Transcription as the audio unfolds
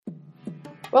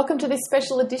Welcome to this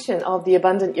special edition of the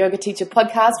Abundant Yoga Teacher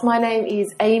podcast. My name is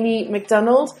Amy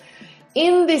McDonald.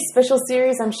 In this special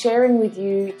series, I'm sharing with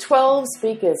you 12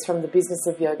 speakers from the Business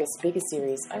of Yoga speaker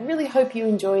series. I really hope you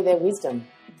enjoy their wisdom.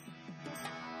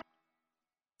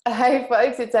 Hey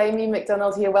folks, it's Amy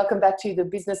McDonald here. Welcome back to the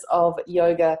Business of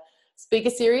Yoga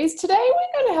speaker series. Today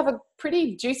we're going to have a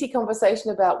pretty juicy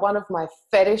conversation about one of my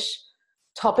fetish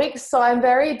topics. So I'm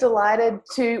very delighted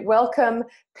to welcome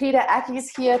Peter Ackes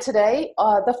here today,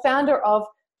 the founder of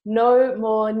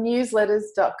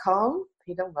NoMoreNewsletters.com.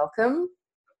 Peter, welcome.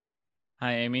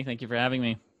 Hi, Amy. Thank you for having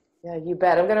me. Yeah, you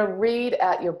bet. I'm going to read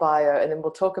out your bio and then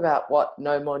we'll talk about what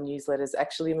No More Newsletters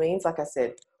actually means. Like I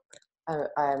said,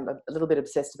 I'm a little bit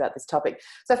obsessed about this topic.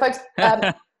 So folks,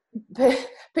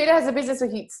 Peter has a business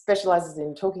where he specializes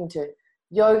in talking to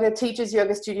yoga teachers,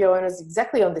 yoga studio owners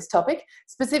exactly on this topic.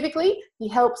 Specifically, he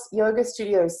helps yoga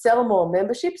studios sell more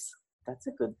memberships. That's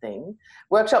a good thing.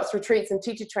 Workshops, retreats, and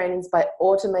teacher trainings by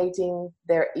automating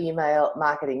their email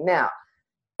marketing. Now,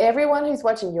 everyone who's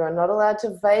watching, you are not allowed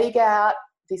to vague out.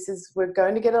 We're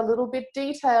going to get a little bit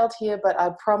detailed here, but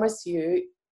I promise you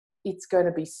it's going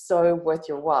to be so worth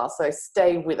your while. So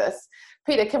stay with us.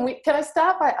 Peter, can I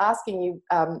start by asking you,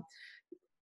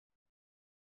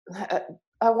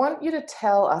 I want you to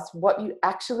tell us what you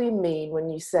actually mean when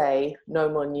you say no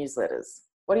more newsletters.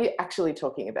 What are you actually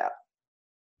talking about?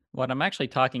 What I'm actually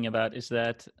talking about is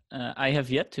that I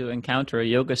have yet to encounter a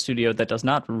yoga studio that does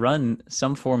not run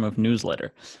some form of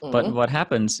newsletter. Mm-hmm. But what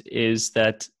happens is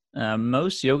that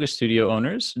most yoga studio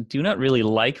owners do not really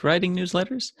like writing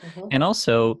newsletters. Mm-hmm. And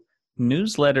also,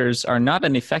 newsletters are not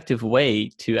an effective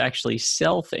way to actually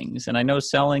sell things. And I know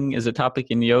selling is a topic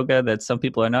in yoga that some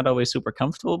people are not always super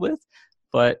comfortable with.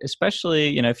 But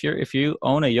especially, if you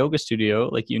own a yoga studio,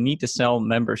 like you need to sell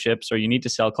memberships or you need to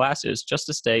sell classes just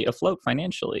to stay afloat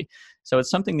financially. So it's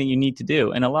something that you need to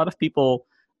do. And a lot of people,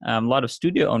 a lot of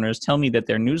studio owners tell me that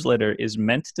their newsletter is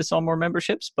meant to sell more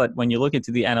memberships. But when you look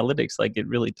into the analytics, like it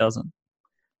really doesn't.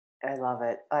 I love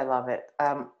it.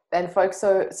 And folks,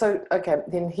 so okay,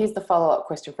 then here's the follow-up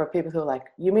question for people who are like,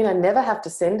 you mean I never have to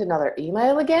send another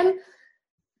email again?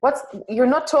 You're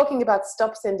not talking about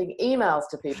stop sending emails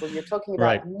to people. You're talking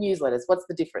about newsletters. What's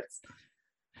the difference?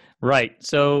 Right.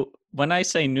 So when I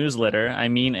say newsletter, I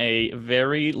mean a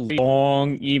very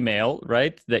long email,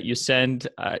 right? That you send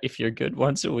if you're good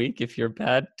once a week, if you're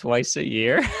bad twice a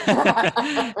year.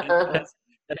 That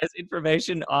has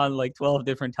information on like 12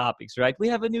 different topics, right? We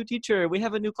have a new teacher. We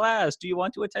have a new class. Do you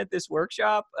want to attend this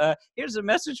workshop? Here's a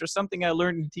message or something I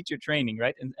learned in teacher training,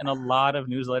 right? And a lot of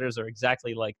newsletters are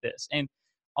exactly like this. And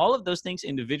all of those things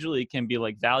individually can be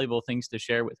like valuable things to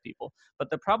share with people. But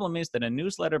the problem is that a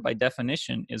newsletter by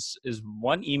definition is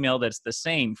one email that's the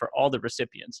same for all the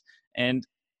recipients. And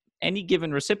any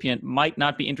given recipient might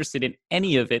not be interested in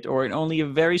any of it or in only a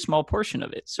very small portion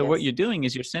of it. So what you're doing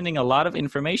is you're sending a lot of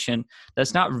information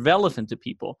that's not relevant to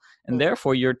people. And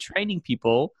therefore you're training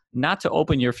people not to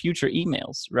open your future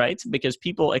emails, right? Because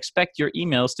people expect your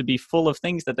emails to be full of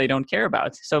things that they don't care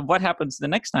about. So what happens the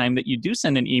next time that you do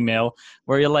send an email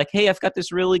where you're like, hey, I've got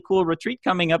this really cool retreat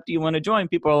coming up. Do you want to join?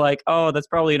 People are like, oh, that's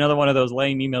probably another one of those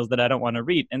lame emails that I don't want to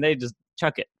read. And they just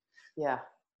chuck it. Yeah.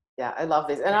 I love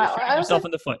this. And you're shooting yourself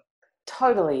in the foot.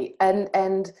 Totally.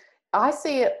 And I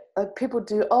see it, people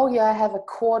do, I have a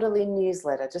quarterly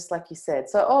newsletter, just like you said.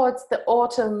 So, it's the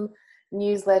autumn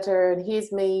newsletter and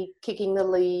here's me kicking the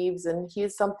leaves and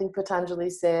here's something Patanjali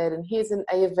said and here's an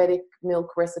Ayurvedic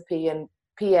milk recipe and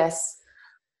P.S.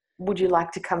 would you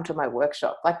like to come to my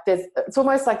workshop? Like it's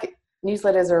almost like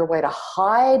newsletters are a way to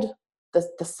hide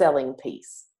the selling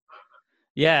piece.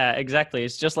 Yeah, exactly.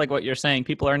 It's just like what you're saying.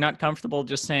 People are not comfortable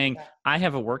just saying, I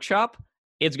have a workshop.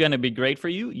 It's going to be great for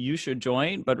you. You should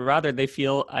join. But rather they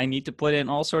feel I need to put in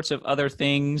all sorts of other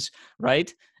things,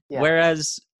 right? Yeah.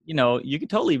 Whereas, you could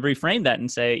totally reframe that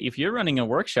and say, if you're running a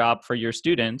workshop for your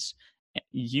students,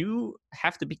 you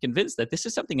have to be convinced that this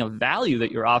is something of value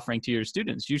that you're offering to your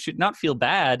students. You should not feel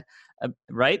bad,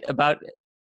 right, about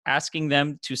asking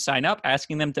them to sign up,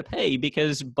 asking them to pay,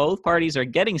 because both parties are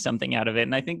getting something out of it.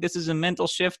 And I think this is a mental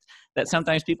shift that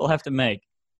sometimes people have to make.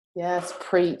 Yes,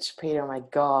 preach, Peter. Oh my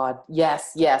God.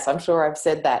 Yes. I'm sure I've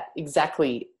said that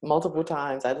exactly multiple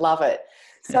times. I love it.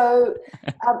 So,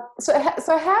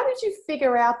 so how did you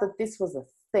figure out that this was a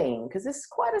thing? Because this is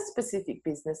quite a specific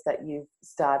business that you've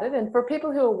started. And for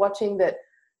people who are watching that,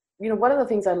 one of the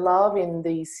things I love in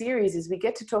the series is we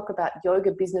get to talk about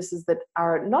yoga businesses that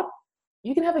are not,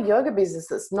 you can have a yoga business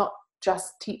that's not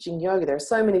just teaching yoga. There are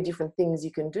so many different things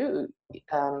you can do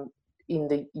in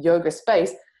the yoga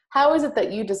space. How is it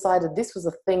that you decided this was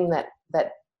a thing that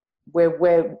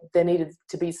where there needed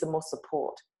to be some more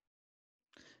support?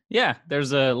 Yeah,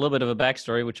 there's a little bit of a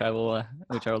backstory which I will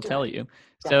tell you.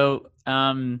 Yeah. So,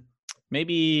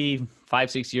 maybe 5,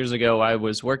 6 years ago, I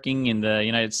was working in the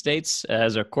United States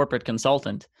as a corporate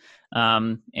consultant.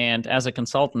 And as a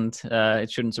consultant,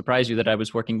 it shouldn't surprise you that I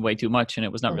was working way too much, and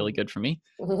it was not really good for me.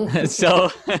 So,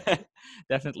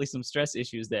 definitely some stress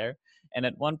issues there. And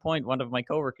at one point, one of my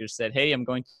coworkers said, "Hey, I'm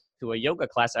going to a yoga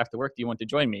class after work. Do you want to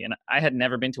join me?" And I had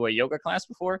never been to a yoga class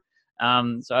before.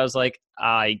 So I was like,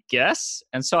 I guess.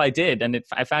 And so I did. And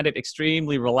I found it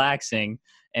extremely relaxing.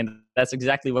 And that's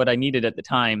exactly what I needed at the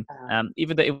time.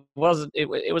 Even though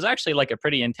it was actually like a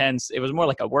pretty intense, it was more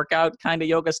like a workout kind of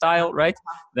yoga style, right?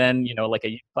 Than, like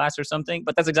a class or something.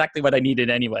 But that's exactly what I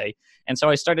needed anyway. And so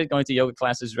I started going to yoga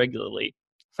classes regularly.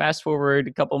 Fast forward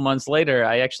a couple months later,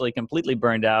 I actually completely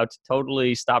burned out,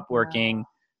 totally stopped working.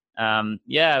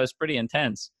 Yeah, it was pretty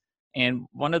intense. And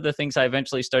one of the things I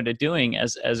eventually started doing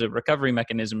as a recovery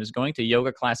mechanism is going to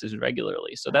yoga classes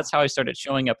regularly. So that's how I started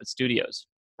showing up at studios.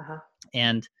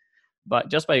 And but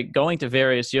just by going to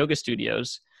various yoga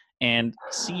studios and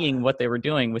seeing what they were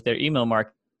doing with their email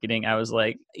marketing, I was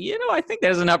like, I think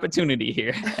there's an opportunity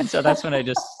here. And so that's when I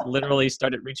just literally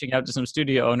started reaching out to some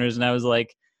studio owners, and I was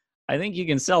like, I think you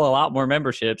can sell a lot more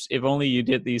memberships if only you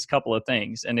did these couple of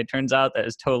things. And it turns out that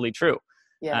is totally true.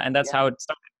 And that's how it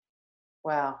started.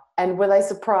 Wow. And were they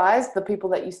surprised, the people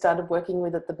that you started working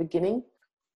with at the beginning?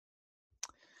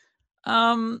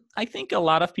 I think a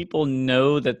lot of people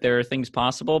know that there are things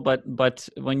possible, but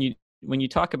when you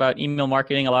talk about email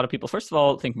marketing, a lot of people, first of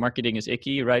all, think marketing is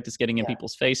icky, right? It's getting in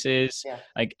people's faces,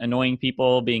 like annoying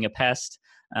people, being a pest,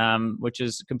 which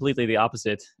is completely the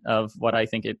opposite of what I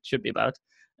think it should be about.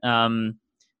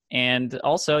 And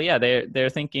also, they're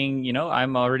thinking,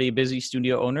 I'm already a busy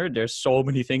studio owner. There's so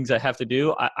many things I have to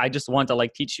do. I just want to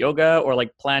teach yoga or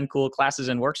plan cool classes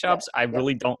and workshops. I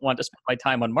really don't want to spend my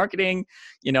time on marketing,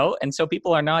 and so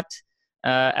people are not,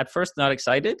 at first not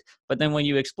excited. But then when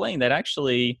you explain that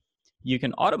actually you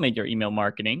can automate your email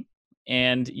marketing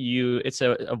and it's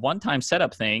a one-time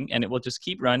setup thing, and it will just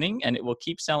keep running and it will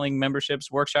keep selling memberships,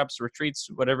 workshops, retreats,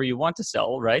 whatever you want to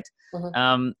sell, right?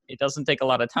 It doesn't take a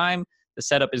lot of time. The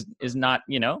setup is not,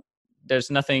 there's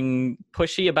nothing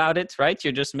pushy about it, right?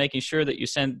 You're just making sure that you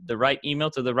send the right email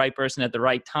to the right person at the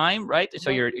right time, right? So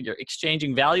you're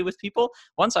exchanging value with people.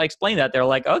 Once I explain that, they're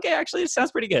like, okay, actually, it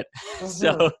sounds pretty good.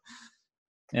 So,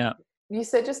 yeah. You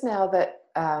said just now that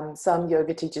some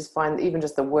yoga teachers find even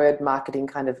just the word marketing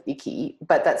kind of icky,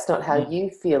 but that's not how you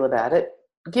feel about it.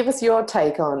 Give us your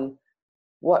take on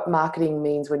what marketing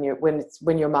means when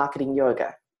you're marketing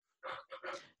yoga.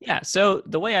 Yeah. So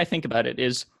the way I think about it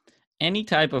is any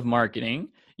type of marketing,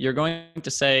 you're going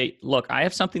to say, look, I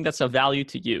have something that's of value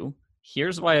to you.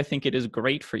 Here's why I think it is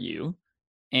great for you.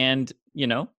 And,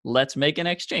 let's make an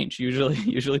exchange.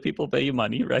 Usually people pay you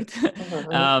money, right?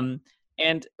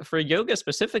 And for yoga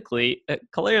specifically,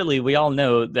 clearly we all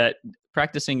know that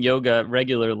practicing yoga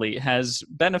regularly has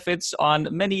benefits on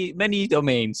many, many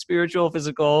domains, spiritual,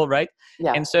 physical, right?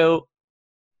 Yeah. And so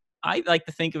I like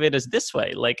to think of it as this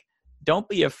way, don't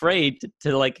be afraid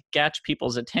to catch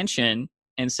people's attention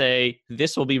and say,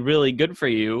 this will be really good for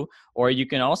you. Or you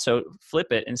can also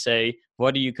flip it and say,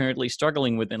 what are you currently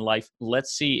struggling with in life?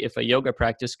 Let's see if a yoga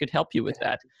practice could help you with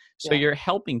that. So you're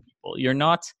helping people. You're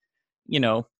not,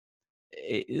 there's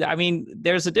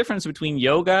a difference between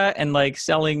yoga and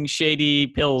selling shady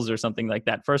pills or something like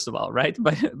that, first of all, right?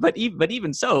 But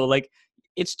even so,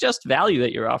 it's just value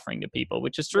that you're offering to people,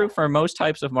 which is true for most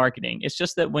types of marketing. It's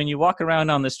just that when you walk around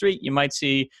on the street, you might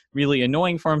see really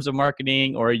annoying forms of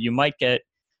marketing, or you might get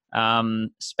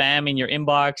spam in your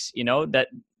inbox,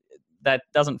 that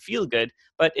doesn't feel good.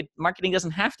 But marketing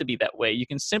doesn't have to be that way. You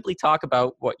can simply talk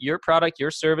about what your product,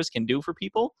 your service can do for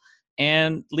people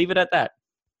and leave it at that.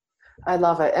 I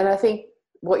love it. And I think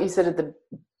what you said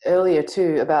earlier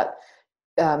too about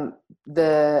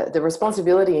the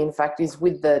responsibility, in fact, is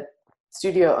with the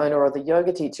studio owner or the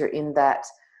yoga teacher, in that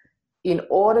in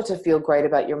order to feel great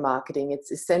about your marketing,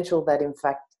 it's essential that in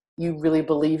fact you really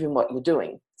believe in what you're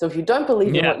doing. So if you don't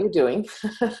believe in what you're doing,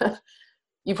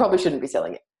 you probably shouldn't be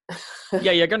selling it.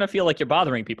 Yeah, you're going to feel like you're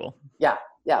bothering people. Yeah.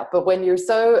 But when you're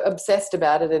so obsessed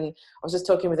about it, and I was just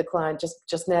talking with a client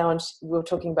just now, and we were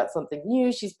talking about something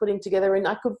new she's putting together, and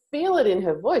I could feel it in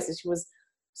her voice, and she was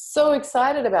so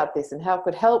excited about this and how it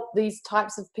could help these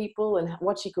types of people and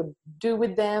what she could do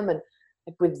with them. And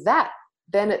with that,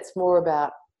 then it's more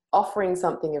about offering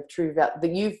something of true value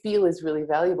that you feel is really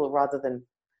valuable, rather than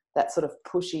that sort of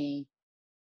pushy,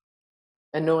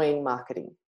 annoying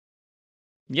marketing.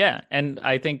 Yeah. And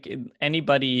I think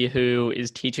anybody who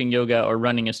is teaching yoga or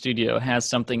running a studio has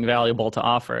something valuable to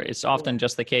offer. It's often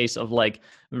just the case of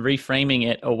reframing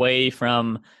it away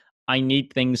from, I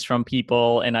need things from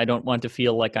people and I don't want to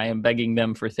feel like I am begging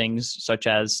them for things such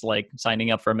as like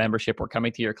signing up for a membership or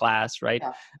coming to your class, right?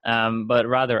 Yeah. But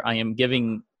rather I am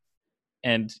giving,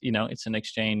 and it's an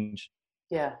exchange.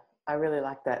 Yeah, I really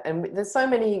like that. And there's so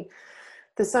many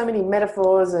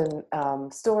metaphors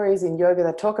and stories in yoga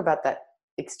that talk about that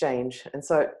exchange. And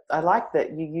so I like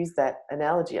that you use that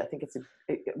analogy. I think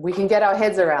we can get our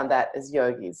heads around that as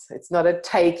yogis. It's not a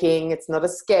taking, it's not a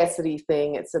scarcity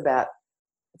thing. It's about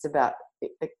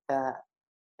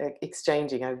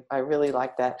exchanging. I really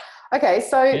like that. Okay,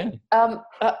 so Yeah.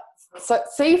 So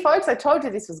see, folks, I told you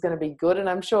this was going to be good, and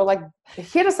I'm sure, like,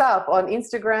 hit us up on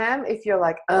Instagram if you're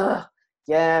like,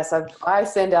 yes, I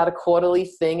send out a quarterly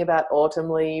thing about autumn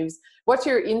leaves. What's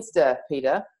your Insta,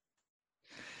 Peter?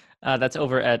 That's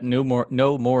over at No More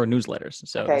Newsletters.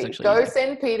 So okay, go easy.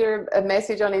 Send Peter a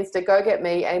message on Insta. Go get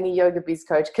me, Amy Yoga Biz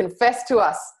Coach. Confess to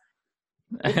us.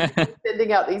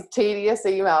 Sending out these tedious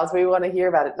emails. We want to hear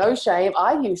about it. No shame.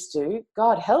 I used to.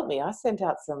 God help me. I sent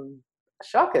out some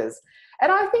shockers.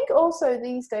 And I think also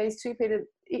these days too, Peter,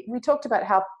 we talked about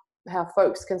how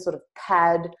folks can sort of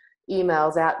pad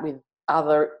emails out with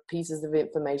other pieces of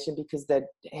information because they're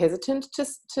hesitant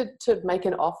to make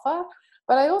an offer.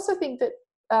 But I also think that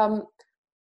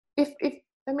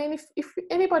if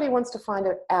anybody wants to find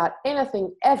out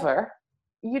anything ever,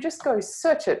 you just go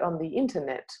search it on the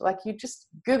internet. Like, you just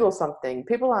Google something.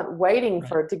 People aren't waiting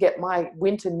for it to get my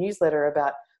winter newsletter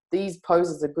about these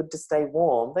poses are good to stay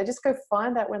warm. They just go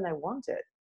find that when they want it.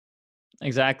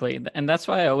 Exactly. And that's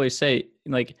why I always say,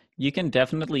 like, you can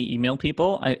definitely email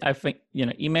people. I think,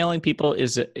 emailing people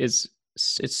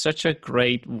it's such a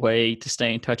great way to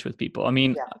stay in touch with people. I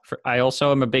mean, I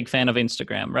also am a big fan of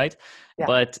Instagram, right? Yeah.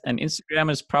 But an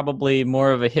Instagram is probably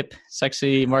more of a hip,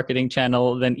 sexy marketing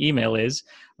channel than email is,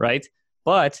 right?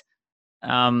 But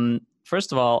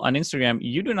first of all, on Instagram,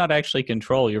 you do not actually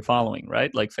control your following,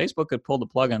 right? Like, Facebook could pull the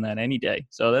plug on that any day.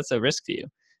 So that's a risk to you.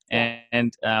 Yeah.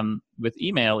 And with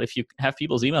email, if you have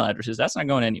people's email addresses, that's not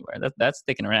going anywhere. That's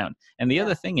sticking around. And the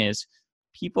other thing is,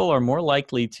 people are more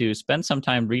likely to spend some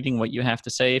time reading what you have to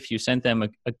say if you send them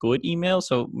a good email.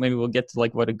 So maybe we'll get to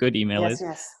like what a good email is.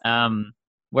 Yes.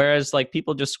 Whereas like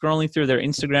people just scrolling through their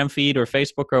Instagram feed or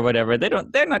Facebook or whatever,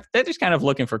 they're just kind of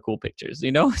looking for cool pictures,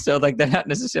 So like they're not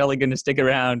necessarily going to stick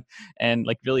around and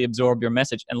like really absorb your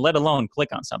message, and let alone click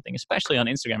on something. Especially on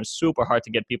Instagram, it's super hard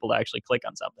to get people to actually click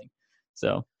on something.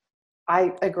 So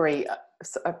I agree.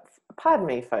 Pardon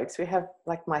me, folks. We have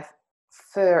like my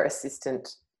fur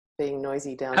assistant being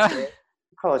noisy downstairs.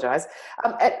 Apologize.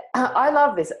 I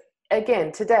love this.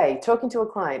 Again, today, talking to a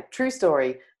client, true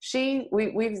story.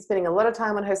 We've been spending a lot of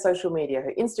time on her social media.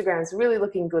 Her Instagram is really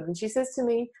looking good. And she says to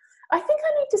me, I think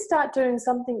I need to start doing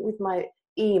something with my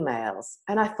emails.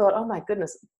 And I thought, oh my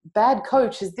goodness, bad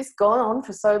coach, has this gone on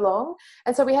for so long?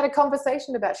 And so we had a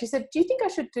conversation about, she said, do you think I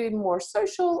should do more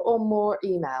social or more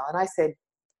email? And I said,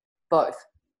 both.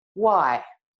 Why,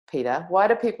 Peter? Why,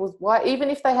 even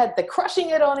if they're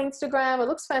crushing it on Instagram, it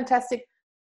looks fantastic,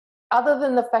 other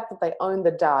than the fact that they own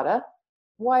the data,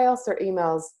 why else are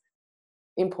emails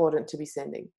important to be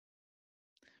sending?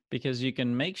 Because you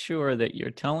can make sure that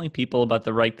you're telling people about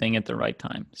the right thing at the right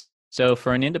time. So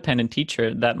for an independent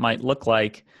teacher, that might look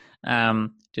like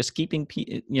just keeping,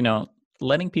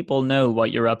 letting people know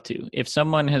what you're up to. If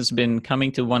someone has been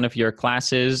coming to one of your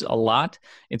classes a lot,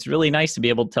 it's really nice to be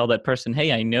able to tell that person,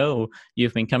 hey, I know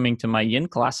you've been coming to my yin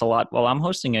class a lot. Well, I'm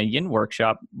hosting a yin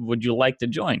workshop. Would you like to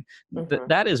join? Mm-hmm.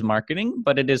 That is marketing,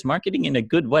 but it is marketing in a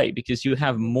good way because you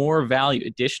have more value,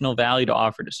 additional value to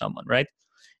offer to someone, right?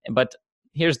 But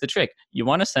here's the trick. You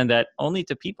want to send that only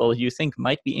to people you think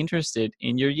might be interested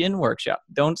in your yin workshop.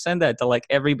 Don't send that to like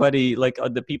everybody, like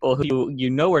the people who you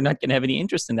know are not going to have any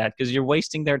interest in that, because you're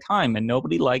wasting their time, and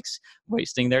nobody likes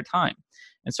wasting their time.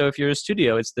 And so if you're a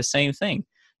studio, it's the same thing.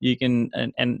 You can,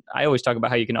 and I always talk about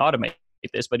how you can automate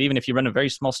this, but even if you run a very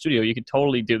small studio, you could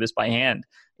totally do this by hand.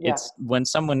 Yeah. It's when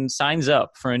someone signs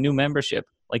up for a new membership,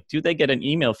 like, do they get an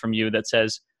email from you that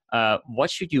says, what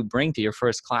should you bring to your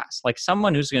first class? Like,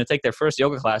 someone who's going to take their first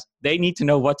yoga class, they need to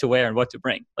know what to wear and what to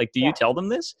bring. Like, do you tell them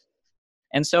this?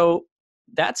 And so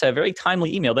that's a very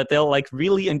timely email that they'll like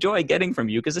really enjoy getting from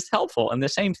you because it's helpful. And the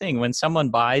same thing when someone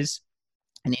buys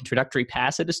an introductory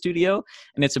pass at a studio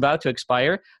and it's about to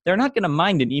expire, they're not going to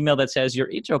mind an email that says your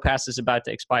intro pass is about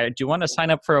to expire. Do you want to sign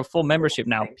up for a full membership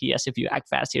now? P.S. If you act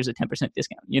fast, here's a 10%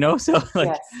 discount, So like,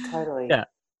 yes, totally. Yeah.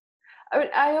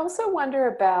 I also wonder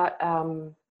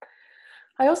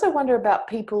about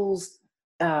people's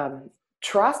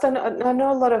trust. I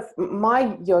know a lot of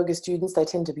my yoga students, they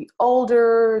tend to be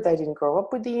older, they didn't grow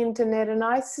up with the internet, and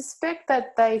I suspect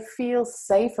that they feel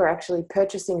safer actually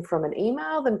purchasing from an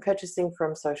email than purchasing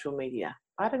from social media.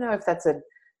 I don't know if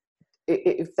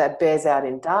that bears out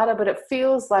in data, but it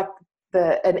feels like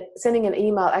sending an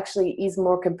email actually is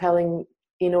more compelling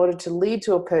in order to lead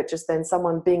to a purchase than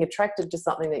someone being attracted to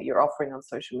something that you're offering on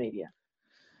social media.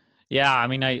 Yeah, I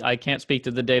mean, I can't speak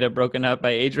to the data broken out by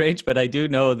age range, but I do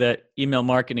know that email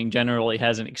marketing generally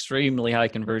has an extremely high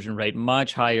conversion rate,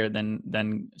 much higher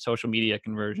than social media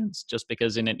conversions, just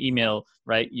because in an email,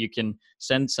 right, you can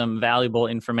send some valuable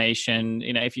information.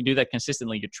 You know, if you do that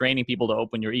consistently, you're training people to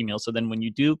open your email. So then when you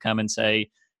do come and say,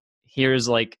 here's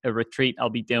like a retreat I'll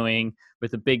be doing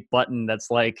with a big button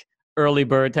that's like early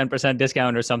bird 10%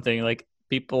 discount or something, like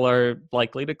people are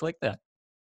likely to click that.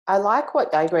 I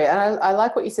agree. And I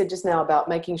like what you said just now about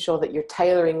making sure that you're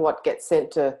tailoring what gets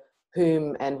sent to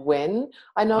whom and when.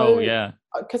 I know, Oh, yeah.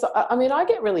 because I mean, I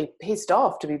get really pissed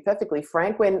off, to be perfectly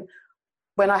frank, when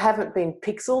I haven't been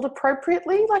pixeled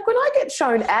appropriately. Like when I get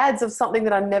shown ads of something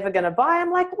that I'm never going to buy,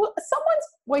 I'm like, well, someone's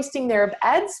wasting their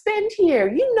ad spend here.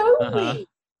 You know me.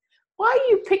 Why are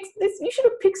you this? You should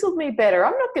have pixeled me better.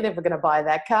 I'm not ever going to buy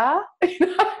that car. You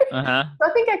know? So I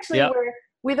think actually Yep.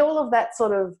 with all of that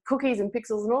sort of cookies and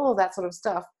pixels and all of that sort of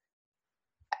stuff,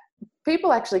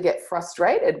 people actually get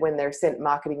frustrated when they're sent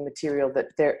marketing material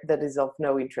that is of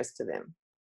no interest to them.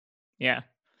 Yeah.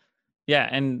 Yeah.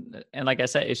 And like I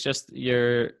said, it's just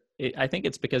I think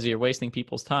it's because you're wasting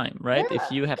people's time, right? Yeah,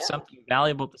 If you have something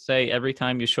valuable to say every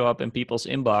time you show up in people's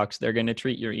inbox, they're going to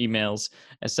treat your emails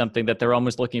as something that they're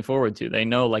almost looking forward to. They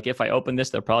know, like, if I open this,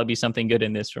 there'll probably be something good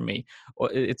in this for me.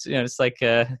 Or it's, you know, it's like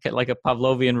a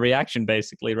Pavlovian reaction,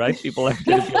 basically, right? People are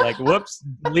going to be like, whoops,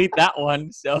 delete that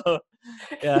one. So,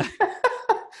 yeah.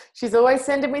 She's always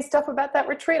sending me stuff about that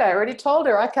retreat. I already told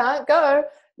her I can't go.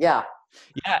 Yeah.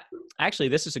 Yeah. Actually,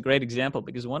 this is a great example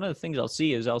because one of the things I'll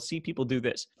see people do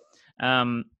this.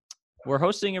 We're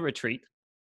hosting a retreat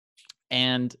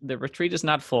and the retreat is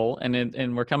not full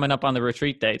and we're coming up on the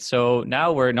retreat date. So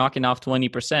now we're knocking off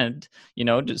 20%, you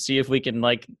know, to see if we can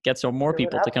like get some more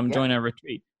people to come join our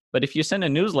retreat. But if you send a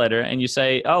newsletter and you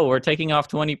say, oh, we're taking off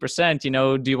 20%, you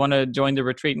know, do you want to join the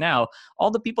retreat now?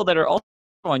 All the people that are also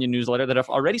on your newsletter that have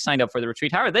already signed up for the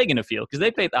retreat, how are they going to feel? Because they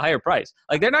paid the higher price.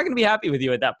 Like they're not going to be happy with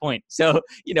you at that point. So,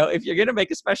 you know, if you're going to make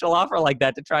a special offer like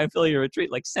that to try and fill your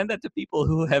retreat, like send that to people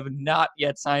who have not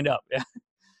yet signed up.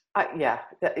 Yeah.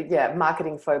 Yeah.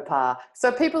 Marketing faux pas.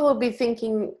 So people will be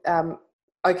thinking,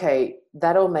 okay,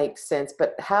 that all makes sense,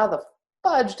 but how the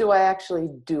fudge do I actually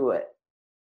do it?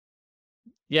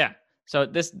 Yeah. So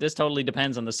this totally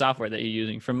depends on the software that you're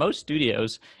using. For most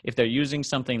studios, if they're using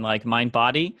something like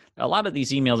MindBody, a lot of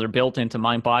these emails are built into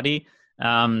MindBody.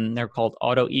 They're called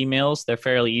auto emails. They're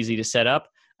fairly easy to set up.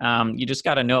 You just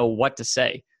got to know what to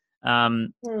say.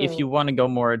 If you want to go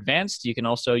more advanced, you can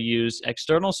also use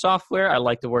external software. I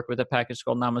like to work with a package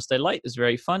called Namaste Light. It's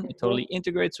very fun. It totally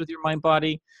integrates with your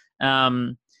MindBody.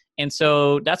 And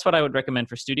so that's what I would recommend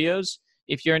for studios.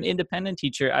 If you're an independent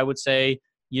teacher, I would say,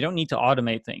 you don't need to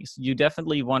automate things. You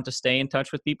definitely want to stay in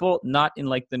touch with people, not in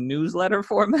like the newsletter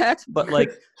format, but like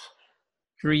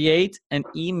create an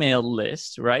email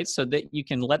list, right? So that you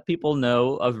can let people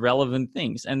know of relevant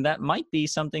things. And that might be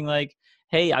something like,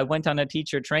 hey, I went on a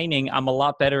teacher training. I'm a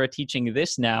lot better at teaching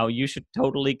this now. You should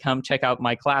totally come check out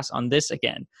my class on this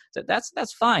again. So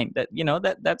that's fine. That, you know,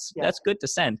 that's good to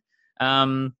send.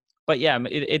 But yeah,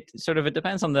 it sort of, it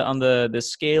depends on the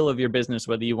scale of your business,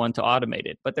 whether you want to automate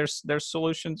it. But there's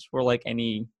solutions for like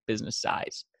any business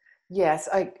size. Yes,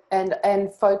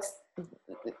 and folks,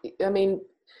 I mean,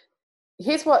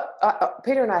 here's what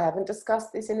Peter and I haven't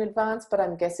discussed this in advance, but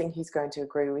I'm guessing he's going to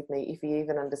agree with me if he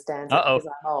even understands it because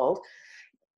I'm old.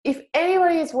 If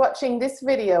anybody is watching this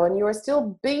video and you are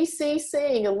still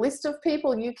BCCing a list of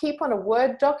people you keep on a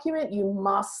Word document, you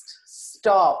must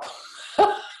stop.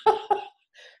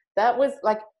 That was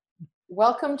like,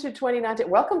 welcome to 2019,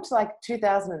 welcome to like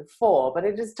 2004, but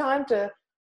it is time to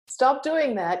stop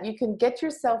doing that. You can get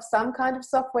yourself some kind of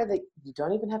software that you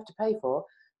don't even have to pay for.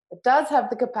 It does have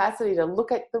the capacity to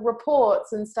look at the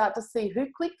reports and start to see who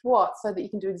clicked what so that you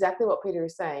can do exactly what Peter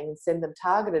is saying and send them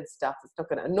targeted stuff that's not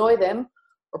going to annoy them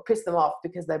or piss them off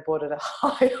because they bought at a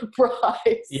higher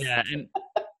price. Yeah,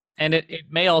 and it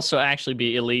may also actually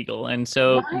be illegal. And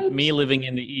so me living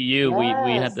in the EU, we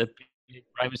had the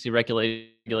privacy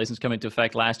regulations come into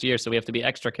effect last year, so we have to be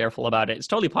extra careful about it. It's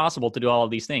totally possible to do all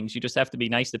of these things. You just have to be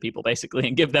nice to people, basically,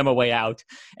 and give them a way out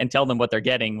and tell them what they're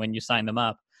getting when you sign them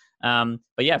up.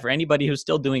 But yeah, for anybody who's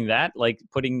still doing that, like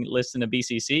putting lists in a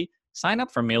BCC, sign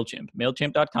up for MailChimp,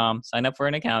 MailChimp.com, sign up for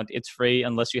an account. It's free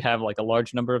unless you have like a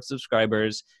large number of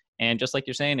subscribers. And just like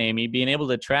you're saying, Amy, being able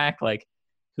to track like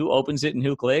who opens it and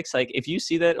who clicks, like if you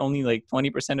see that only like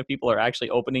 20% of people are actually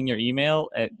opening your email,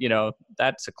 you know,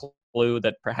 that's a clue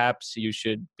that perhaps you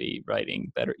should be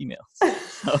writing better emails.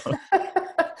 So.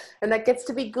 And that gets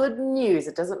to be good news.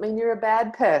 It doesn't mean you're a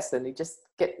bad person. You just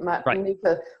you need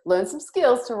to learn some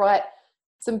skills to write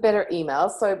some better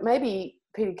emails. So maybe,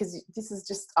 Peter, because this is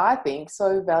just, I think,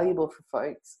 so valuable for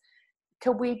folks,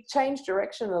 can we change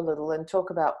direction a little and talk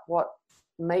about what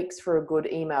makes for a good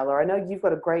email? Or I know you've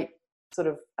got a great sort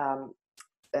of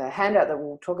handout that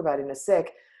we'll talk about in a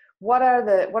sec. What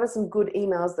are some good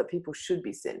emails that people should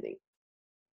be sending?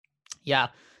 Yeah.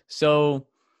 So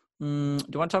do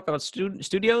you want to talk about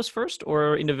studios first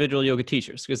or individual yoga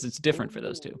teachers? Because it's different for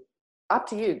those two. Up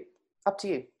to you. Up to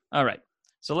you. All right.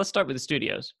 So let's start with the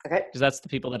studios. Okay. Because that's the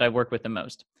people that I work with the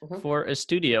most. Mm-hmm. For a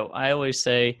studio, I always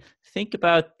say, think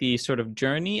about the sort of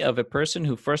journey of a person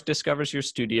who first discovers your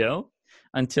studio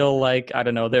until, like, I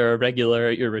don't know, they're a regular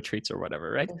at your retreats or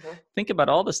whatever, right? Mm-hmm. Think about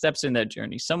all the steps in that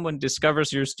journey. Someone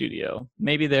discovers your studio.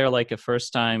 Maybe they're like a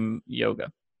first-time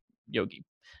yogi.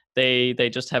 They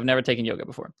just have never taken yoga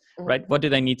before, mm-hmm. right? What do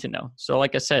they need to know? So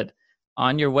like I said,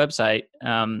 on your website,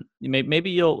 maybe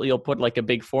you'll put like a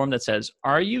big form that says,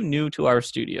 are you new to our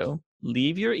studio?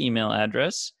 Leave your email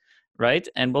address, right?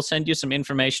 And we'll send you some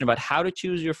information about how to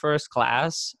choose your first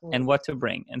class and what to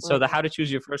bring. And so the how to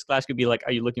choose your first class could be like,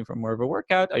 are you looking for more of a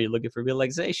workout? Are you looking for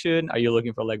relaxation? Are you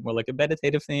looking for like more like a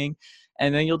meditative thing?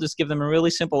 And then you'll just give them a really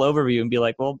simple overview and be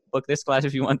like, well, book this class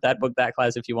if you want that, book that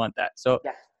class if you want that. So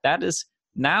that is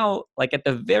now, like at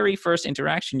the very first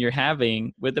interaction you're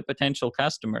having with a potential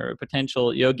customer, a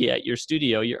potential yogi at your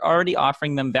studio, you're already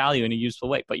offering them value in a useful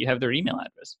way, but you have their email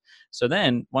address. So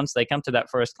then once they come to that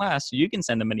first class, you can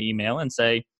send them an email and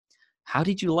say, how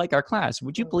did you like our class?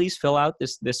 Would you please fill out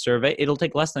this survey? It'll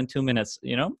take less than 2 minutes.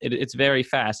 You know, it's very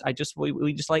fast.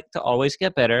 We just like to always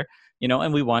get better, you know,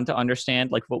 and we want to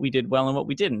understand like what we did well and what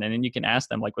we didn't. And then you can ask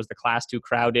them, like, was the class too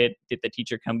crowded? Did the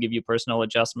teacher come give you personal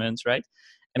adjustments? Right.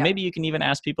 And maybe you can even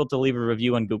ask people to leave a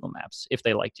review on Google Maps if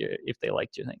they liked your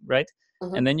thing, right?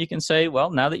 Mm-hmm. And then you can say, well,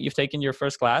 now that you've taken your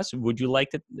first class, would you like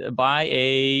to buy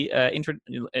an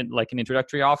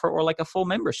introductory offer or like a full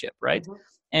membership, right? Mm-hmm.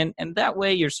 And that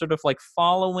way you're sort of like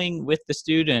following with the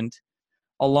student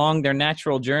along their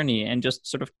natural journey and just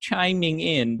sort of chiming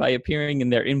in by appearing in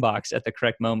their inbox at the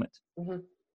correct moment. Mm-hmm.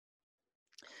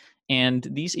 And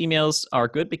these emails are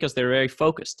good because they're very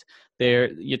focused.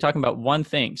 You're talking about one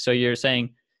thing. So you're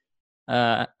saying,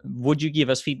 would you give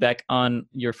us feedback on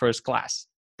your first class?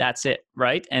 That's it,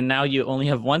 right? And now you only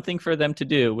have one thing for them to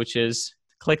do, which is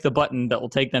click the button that will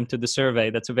take them to the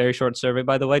survey. That's a very short survey,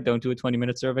 by the way. Don't do a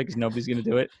 20-minute survey because nobody's going to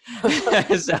do it.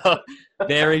 So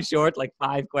very short, like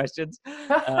 5 questions.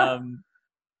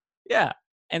 Yeah.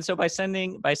 And so by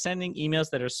sending emails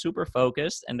that are super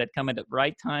focused and that come at the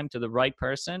right time to the right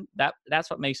person, that's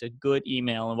what makes a good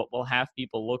email and what will have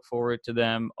people look forward to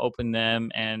them, open them,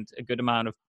 and a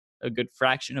good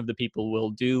fraction of the people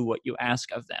will do what you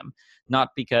ask of them. Not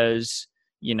because,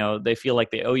 you know, they feel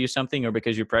like they owe you something or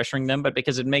because you're pressuring them, but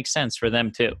because it makes sense for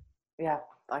them too. Yeah,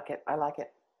 I like it.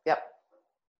 Yep.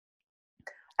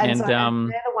 And so they're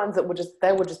the ones that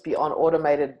would just be on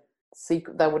automated.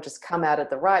 They would just come out at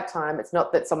the right time. It's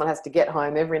not that someone has to get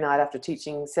home every night after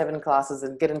teaching 7 classes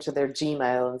and get into their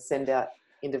Gmail and send out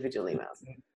individual emails.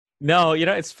 No, you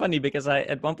know, it's funny because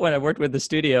at one point I worked with the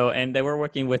studio and they were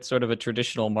working with sort of a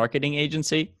traditional marketing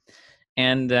agency.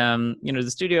 And, you know,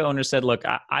 the studio owner said, look,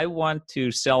 I want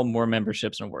to sell more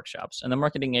memberships and workshops. And the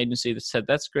marketing agency said,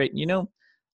 that's great. You know,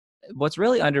 what's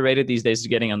really underrated these days is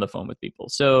getting on the phone with people.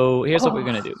 So here's what we're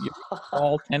going to do. You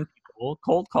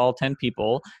cold call 10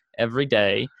 people every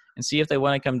day and see if they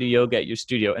want to come do yoga at your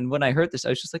studio. And when I heard this, I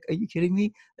was just like, are you kidding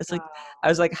me? It's like, I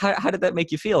was like, how did that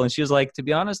make you feel? And she was like, to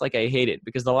be honest, like I hate it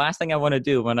because the last thing I want to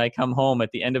do when I come home at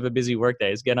the end of a busy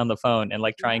workday is get on the phone and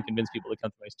like try and convince people to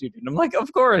come to my studio. And I'm like,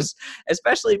 of course,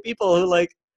 especially people who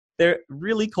like, they're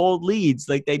really cold leads.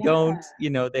 Like they don't, you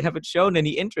know, they haven't shown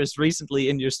any interest recently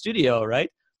in your studio,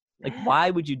 right? Like, why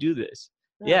would you do this?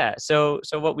 Yeah. So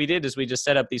what we did is we just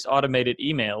set up these automated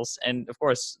emails. And of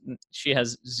course, she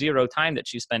has 0 time that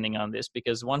she's spending on this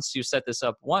because once you set this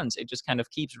up once, it just kind of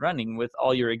keeps running with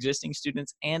all your existing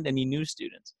students and any new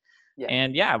students. Yeah.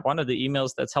 And one of the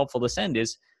emails that's helpful to send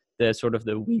is the sort of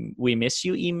the we miss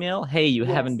you email. Hey, you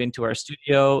haven't been to our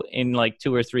studio in like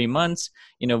 2 or 3 months.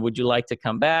 You know, would you like to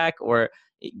come back? Or,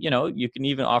 you know, you can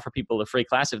even offer people a free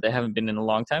class if they haven't been in a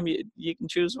long time. You can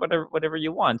choose whatever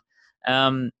you want.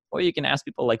 Or you can ask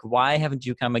people like, why haven't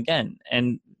you come again?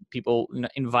 And people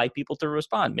invite people to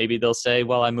respond. Maybe they'll say,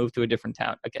 well, I moved to a different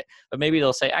town. Okay. But maybe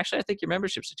they'll say, actually, I think your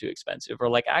memberships are too expensive. Or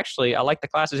like, actually, I like the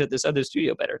classes at this other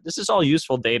studio better. This is all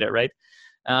useful data, right?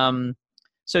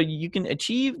 So you can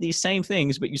achieve these same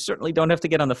things, but you certainly don't have to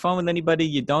get on the phone with anybody.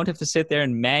 You don't have to sit there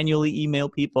and manually email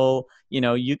people.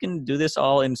 You can do this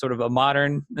all in sort of a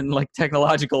modern and like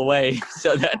technological way.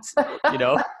 So that's,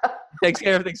 takes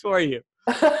care of things for you.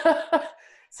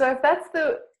 So if that's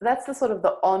the sort of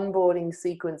the onboarding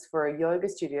sequence for a yoga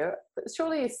studio,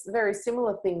 surely a very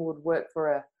similar thing would work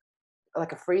for a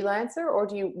freelancer, or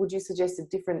would you suggest a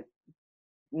different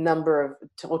number of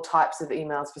or types of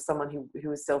emails for someone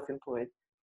who is self-employed?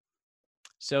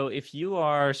 So if you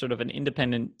are sort of an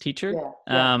independent teacher,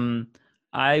 yeah.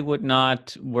 I would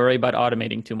not worry about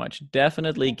automating too much.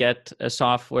 Definitely get a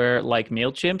software like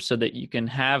MailChimp so that you can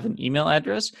have an email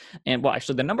address. And well,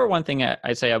 actually, the number one thing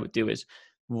I say I would do is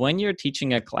when you're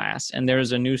teaching a class and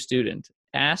there's a new student,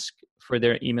 ask for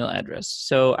their email address.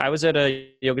 So I was at a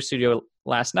yoga studio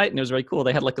last night and it was very cool.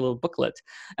 They had like a little booklet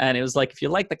and it was like, if you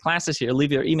like the classes here,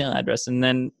 leave your email address. And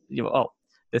then,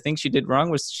 the thing she did wrong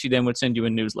was she then would send you a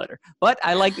newsletter. But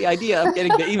I like the idea of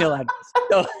getting the email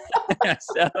address.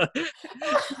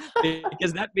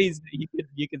 Because that means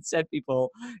you can send people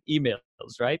emails,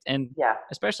 right? And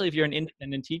especially if you're an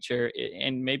independent teacher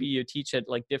and maybe you teach at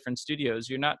like different studios,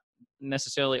 you're not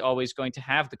necessarily always going to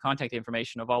have the contact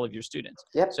information of all of your students.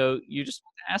 Yep. So you just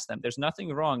want to ask them. There's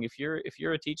nothing wrong if you're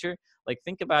a teacher. Like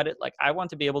think about it. Like I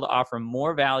want to be able to offer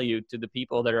more value to the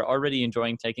people that are already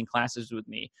enjoying taking classes with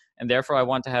me, and therefore I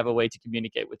want to have a way to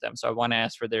communicate with them. So I want to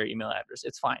ask for their email address.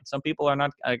 It's fine. Some people are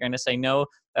going to say no.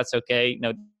 That's okay.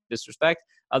 No disrespect.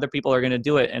 Other people are going to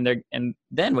do it, and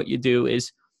then what you do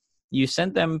is you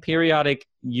send them periodic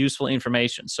useful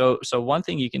information. So one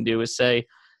thing you can do is say,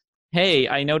 hey,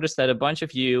 I noticed that a bunch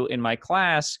of you in my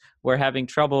class were having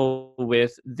trouble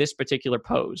with this particular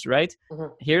pose, right? Mm-hmm.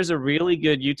 Here's a really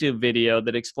good YouTube video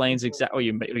that explains exactly,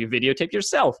 you videotape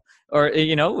yourself, or,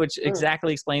 which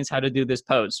exactly explains how to do this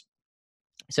pose.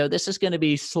 So this is going to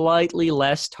be slightly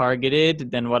less targeted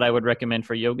than what I would recommend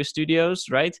for yoga studios,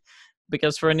 right?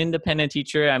 Because for an independent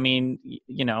teacher, I mean,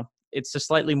 it's a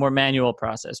slightly more manual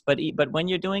process. But when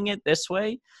you're doing it this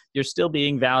way, you're still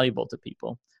being valuable to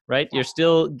people. Right? You're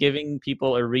still giving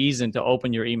people a reason to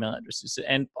open your email addresses.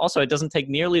 And also it doesn't take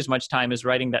nearly as much time as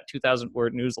writing that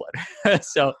 2,000-word newsletter.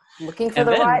 So looking for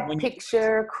the right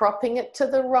picture, cropping it to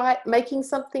the right, making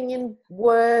something in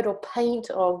Word or Paint.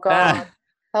 Oh God,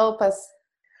 help us.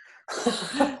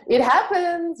 It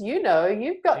happens.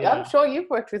 I'm sure you've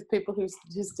worked with people who's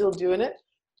still doing it.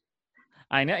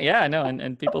 I know. Yeah, I know.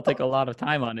 And people take a lot of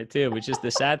time on it too, which is the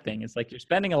sad thing. It's like you're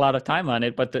spending a lot of time on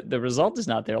it, but the result is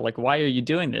not there. Like, why are you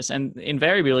doing this? And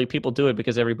invariably people do it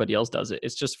because everybody else does it.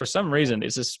 It's just for some reason,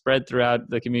 it's just spread throughout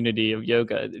the community of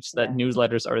yoga. It's that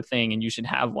newsletters are a thing and you should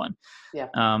have one. Yeah.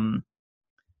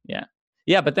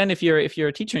 Yeah. But then if you're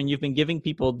a teacher and you've been giving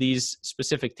people these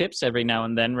specific tips every now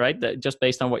and then, right, that just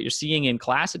based on what you're seeing in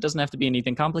class, it doesn't have to be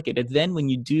anything complicated. Then when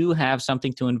you do have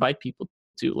something to invite people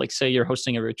to, like say you're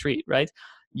hosting a retreat, right?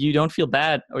 You don't feel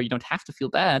bad, or you don't have to feel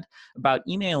bad about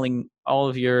emailing all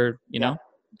of your,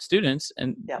 students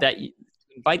and that you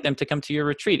invite them to come to your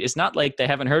retreat. It's not like they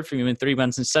haven't heard from you in 3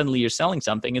 months and suddenly you're selling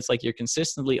something. It's like you're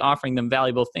consistently offering them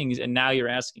valuable things. And now you're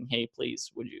asking, hey, please,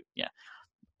 would you? Yeah.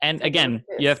 And again,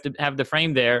 you have to have the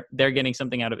frame there. They're getting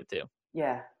something out of it too.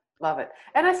 Yeah. Love it.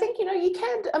 And I think, you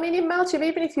can, in MailChimp,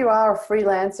 even if you are a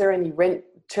freelancer and you rent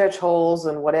church halls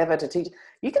and whatever to teach,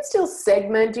 you can still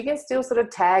segment, you can still sort of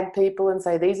tag people and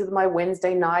say, these are my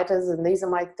Wednesday nighters and these are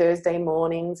my Thursday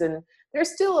mornings. And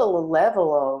there's still a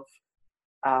level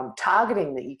of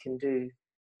targeting that you can do,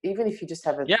 even if you just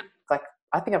have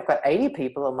I think I've got 80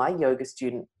 people on my yoga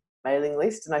student mailing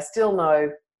list and I still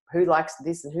know who likes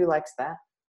this and who likes that.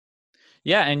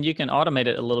 Yeah, and you can automate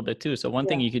it a little bit too. So one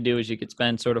thing you could do is you could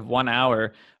spend sort of 1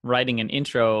 hour writing an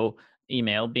intro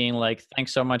email being like,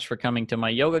 thanks so much for coming to my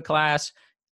yoga class.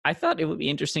 I thought it would be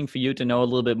interesting for you to know a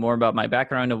little bit more about my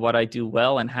background of what I do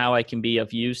well and how I can be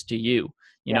of use to you.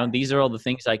 These are all the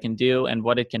things I can do and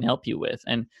what it can help you with.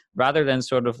 And rather than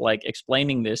sort of like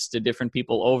explaining this to different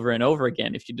people over and over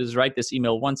again, if you just write this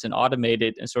email once and automate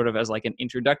it and sort of as like an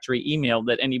introductory email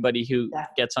that anybody who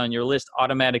gets on your list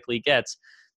automatically gets,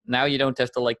 now you don't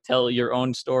have to like tell your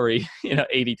own story,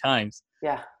 80 times.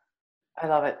 Yeah, I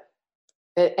love it.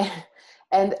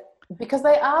 And because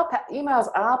emails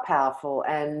are powerful,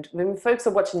 and when folks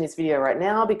are watching this video right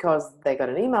now because they got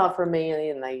an email from me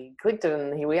and they clicked it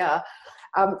and here we are.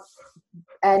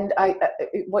 And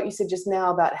what you said just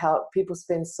now about how people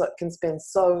can spend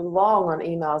so long on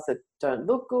emails that don't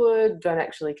look good, don't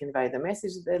actually convey the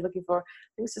message that they're looking for. I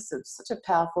think it's just such a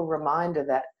powerful reminder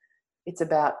that it's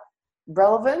about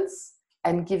relevance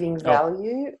and giving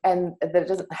value, and that it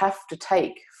doesn't have to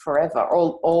take forever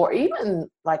or even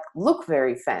like look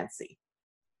very fancy.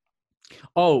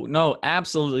 Oh, no,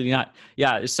 absolutely not.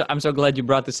 Yeah, so I'm so glad you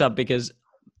brought this up, because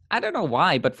I don't know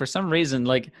why, but for some reason,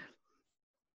 like,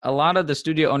 a lot of the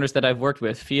studio owners that I've worked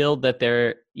with feel that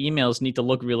their emails need to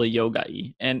look really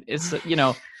yoga-y. And it's, like,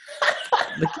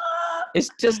 it's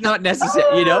just not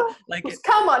necessary, like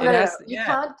Come on, no.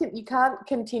 yeah. You can't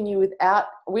continue without,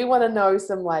 we want to know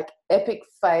some like epic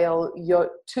fail,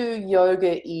 too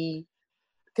yoga-y,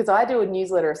 because I do a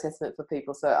newsletter assessment for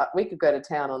people, so we could go to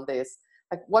town on this.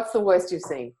 Like, what's the worst you've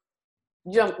seen?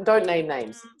 Don't name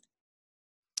names.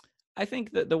 I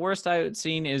think that the worst I've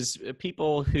seen is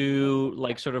people who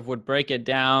like sort of would break it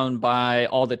down by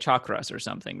all the chakras or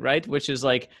something, right? Which is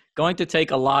like going to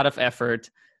take a lot of effort.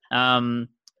 And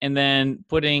then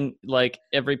putting like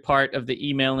every part of the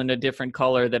email in a different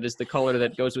color that is the color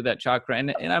that goes with that chakra.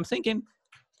 And I'm thinking,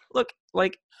 look,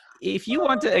 like, if you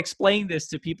want to explain this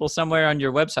to people somewhere on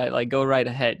your website, like, go right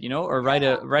ahead, or write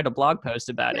a blog post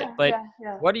about it. But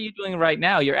what are you doing right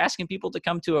now? You're asking people to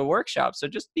come to a workshop. So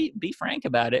just be frank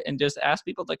about it and just ask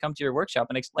people to come to your workshop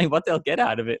and explain what they'll get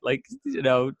out of it. Like,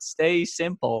 stay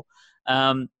simple.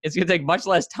 It's going to take much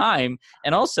less time.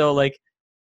 And also, like,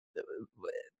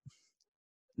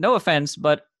 no offense,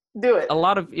 but do it. A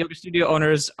lot of yoga studio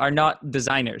owners are not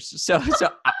designers. So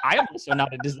I am also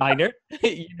not a designer,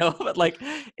 but like,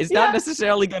 it's not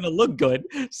necessarily going to look good.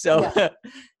 So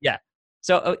yeah.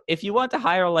 So if you want to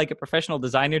hire like a professional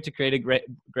designer to create a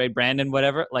great brand and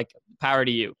whatever, like, power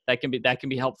to you. That can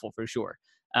be helpful for sure.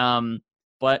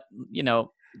 But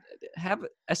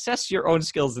assess your own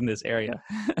skills in this area.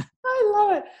 I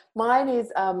love it. Mine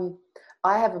is,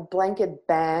 I have a blanket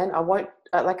ban. I won't,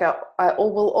 I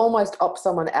will almost opt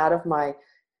someone out of my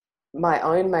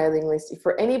own mailing list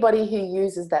for anybody who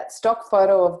uses that stock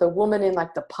photo of the woman in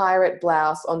like the pirate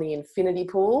blouse on the infinity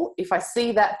pool. If I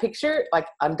see that picture, like,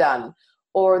 I'm done.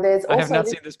 Or there's also, I have not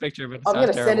seen this picture, but I'm going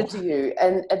to send it to you.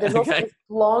 And there's also this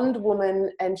blonde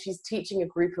woman, and she's teaching a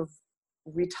group of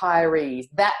retirees.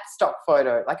 That stock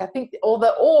photo, like, I think, or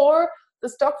the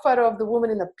stock photo of the woman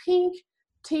in the pink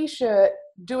t-shirt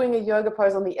doing a yoga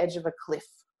pose on the edge of a cliff.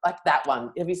 Like that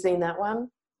one. Have you seen that one?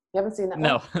 You haven't seen that one?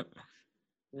 No.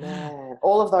 Man,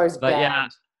 all of those bad. Yeah.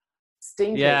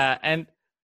 Stinkers. Yeah, and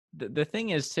the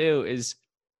thing is too is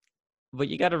what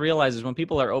you got to realize is when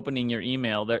people are opening your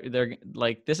email, they're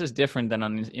like, this is different than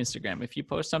on Instagram. If you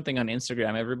post something on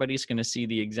Instagram, everybody's going to see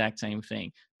the exact same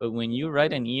thing. But when you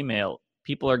write an email,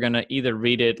 people are going to either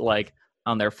read it like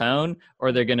on their phone,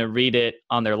 or they're going to read it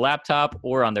on their laptop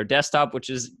or on their desktop,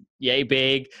 which is yay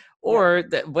big, or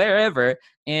wherever,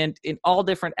 and in all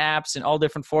different apps and all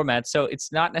different formats. So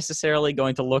it's not necessarily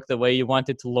going to look the way you want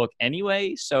it to look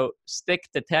anyway. So stick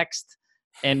to text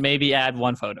and maybe add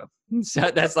one photo.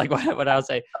 So that's like what I would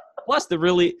say. Plus, the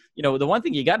one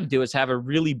thing you got to do is have a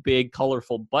really big,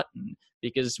 colorful button,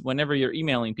 because whenever you're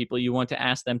emailing people, you want to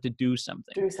ask them to do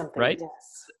something. Right?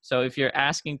 Yes. So if you're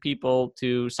asking people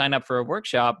to sign up for a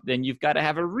workshop, then you've got to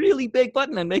have a really big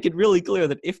button and make it really clear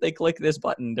that if they click this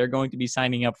button, they're going to be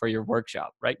signing up for your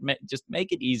workshop, right? Just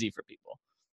make it easy for people.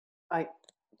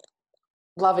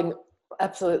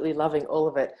 Absolutely loving all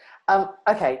of it.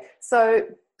 Okay, so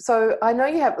I know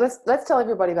you have. Let's tell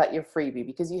everybody about your freebie,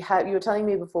 because you were telling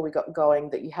me before we got going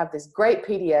that you have this great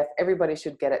PDF. Everybody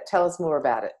should get it. Tell us more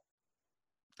about it.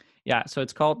 Yeah, so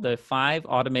it's called the 5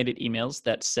 Automated Emails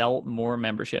That Sell More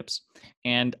Memberships.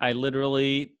 And I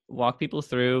literally walk people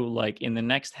through, like, in the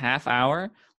next half hour,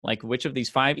 like, which of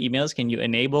these 5 emails can you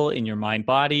enable in your mind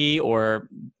body, or,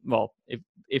 well,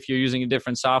 if you're using a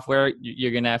different software,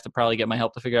 you're going to have to probably get my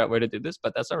help to figure out where to do this,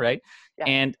 but that's all right. Yeah.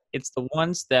 And it's the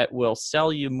ones that will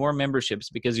sell you more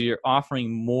memberships because you're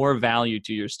offering more value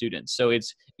to your students. So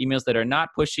it's emails that are not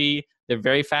pushy, they're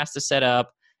very fast to set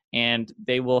up, and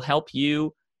they will help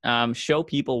you show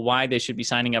people why they should be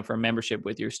signing up for a membership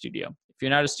with your studio. If you're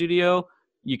not a studio,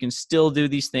 you can still do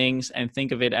these things and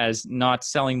think of it as not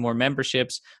selling more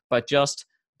memberships, but just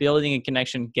building a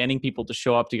connection, getting people to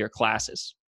show up to your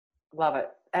classes. Love it.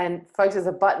 And folks, there's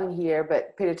a button here,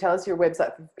 but Peter, tell us your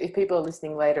website. If people are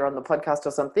listening later on the podcast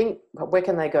or something, where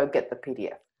can they go get the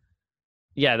PDF?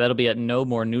 Yeah, that'll be at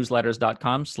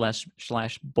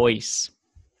nomorenewsletters.com/boyce.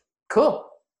 Cool.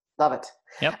 Love it.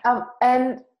 Yep.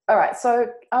 And all right, so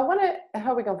how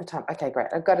are we going for time? Okay, great.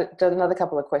 I've got another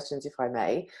couple of questions, if I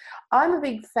may. I'm a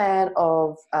big fan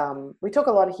of, we talk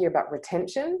a lot here about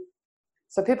retention.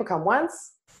 So people come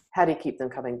once, how do you keep them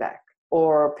coming back?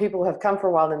 Or people have come for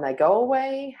a while and they go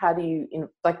away. How do you,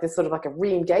 like there's sort of like a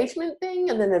re-engagement thing,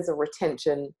 and then there's a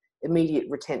retention, immediate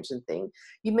retention thing.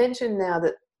 You mentioned now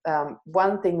that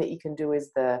one thing that you can do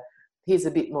is here's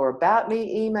a bit more about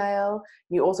me email.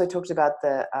 You also talked about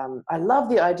I love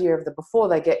the idea of the before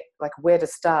they get like where to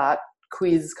start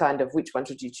quiz, kind of which one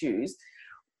should you choose.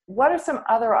 What are some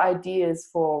other ideas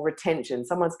for retention?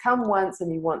 Someone's come once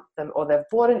and you want them, or they've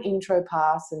bought an intro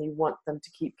pass and you want them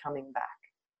to keep coming back.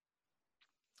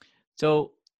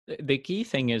 So the key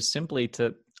thing is simply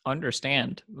to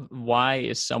understand why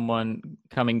is someone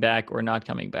coming back or not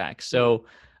coming back. So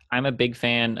I'm a big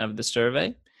fan of the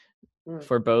survey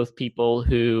for both people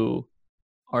who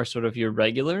are sort of your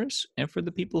regulars and for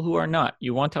the people who are not.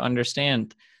 You want to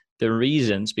understand the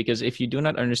reasons, because if you do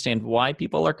not understand why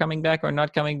people are coming back or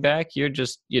not coming back, you're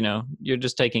just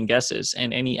taking guesses,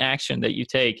 and any action that you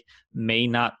take may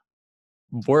not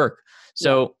work.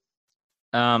 So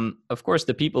of course,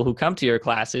 the people who come to your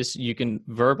classes, you can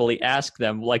verbally ask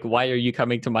them, like, why are you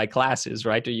coming to my classes,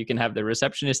 right? Or you can have the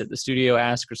receptionist at the studio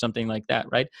ask or something like that,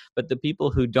 right? But the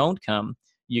people who don't come,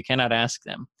 you cannot ask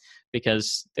them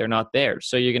because they're not there.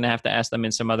 So you're going to have to ask them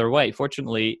in some other way.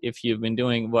 Fortunately, if you've been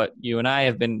doing what you and I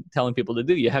have been telling people to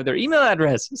do, you have their email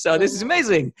address. So this is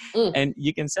amazing. And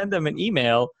you can send them an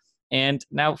email. And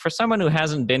now for someone who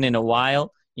hasn't been in a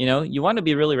while, you want to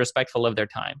be really respectful of their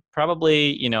time.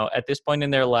 Probably, at this point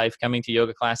in their life, coming to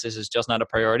yoga classes is just not a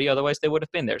priority. Otherwise, they would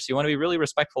have been there. So you want to be really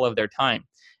respectful of their time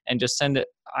and just send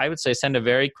a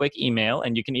very quick email.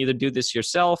 And you can either do this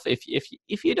yourself.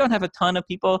 If you don't have a ton of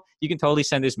people, you can totally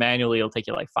send this manually. It'll take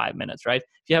you like 5 minutes, right?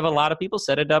 If you have a lot of people,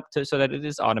 set it up so that it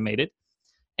is automated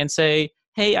and say,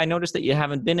 hey, I noticed that you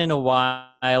haven't been in a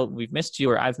while. We've missed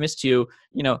you, or I've missed you.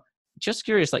 Just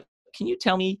curious, like, can you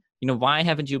tell me, why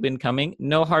haven't you been coming?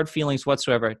 No hard feelings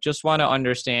whatsoever. Just want to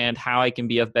understand how I can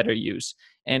be of better use.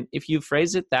 And if you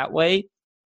phrase it that way,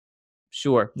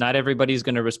 sure, not everybody's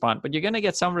going to respond, but you're going to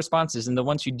get some responses. And the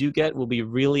ones you do get will be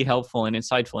really helpful and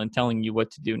insightful in telling you what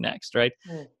to do next, right?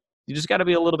 You just got to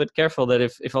be a little bit careful that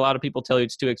if a lot of people tell you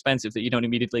it's too expensive, that you don't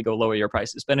immediately go lower your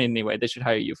prices. But anyway, they should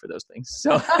hire you for those things.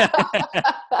 So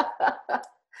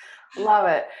love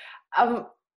it.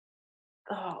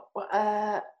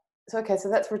 So okay, so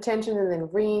that's retention and then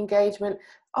re-engagement.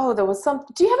 Oh, there was some.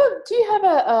 Do you have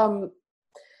a?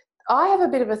 I have a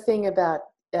bit of a thing about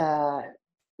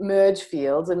merge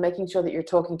fields and making sure that you're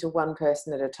talking to one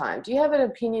person at a time. Do you have an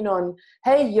opinion on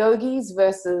hey yogis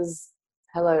versus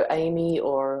hello Amy,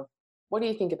 or what do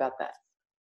you think about that?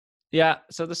 Yeah,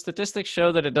 so the statistics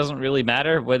show that it doesn't really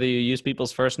matter whether you use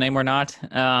people's first name or not.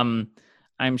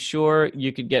 I'm sure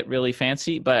you could get really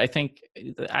fancy, but I think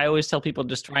I always tell people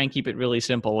just try and keep it really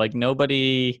simple. Like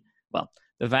the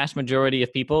vast majority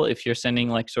of people, if you're sending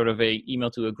like sort of a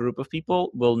email to a group of people,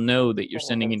 will know that you're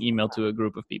sending an email to a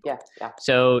group of people. Yeah.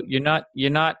 So you're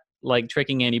not like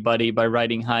tricking anybody by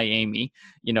writing "Hi, Amy."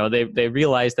 They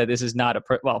realize that this is not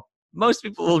most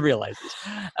people will realize this.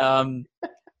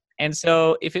 And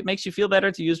so if it makes you feel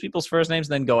better to use people's first names,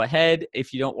 then go ahead.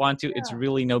 If you don't want to, it's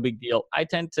really no big deal. I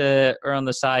tend to err on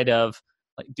the side of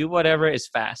like, do whatever is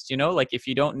fast. Like if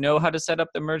you don't know how to set up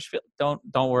the merge field,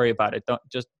 don't worry about it.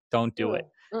 Don't do it.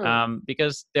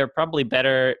 Because there are probably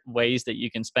better ways that you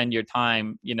can spend your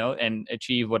time, and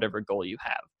achieve whatever goal you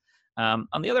have.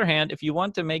 On the other hand, if you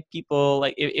want to make people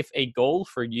like, if a goal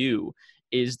for you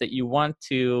is that you want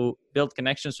to build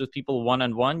connections with people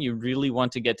one-on-one, you really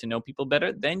want to get to know people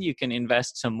better, then you can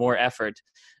invest some more effort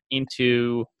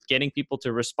into getting people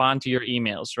to respond to your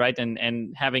emails, right?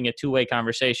 And having a two-way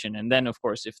conversation. And then, of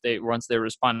course, once they're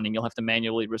responding, you'll have to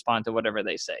manually respond to whatever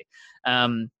they say.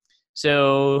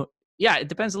 So, yeah, it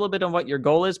depends a little bit on what your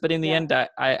goal is. But in the end,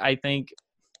 I think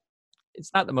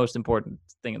it's not the most important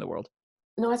thing in the world.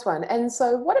 Nice one. And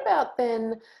so what about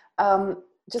then...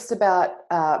 just about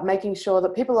making sure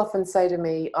that people often say to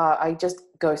me, I just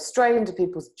go straight into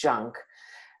people's junk.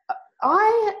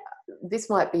 This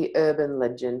might be urban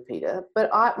legend, Peter, but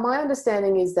my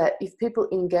understanding is that if people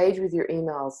engage with your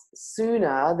emails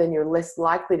sooner, then you're less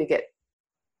likely to get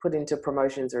put into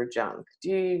promotions or junk. Do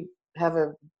you have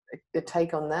a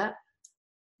take on that?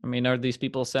 I mean, are these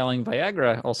people selling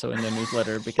Viagra also in their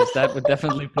newsletter? Because that would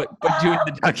definitely put you in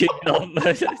the junk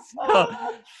email.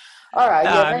 All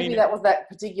right, maybe that was that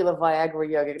particular Viagra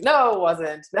yoga. No, it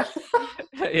wasn't.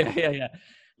 Yeah.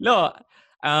 No,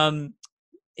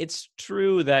 it's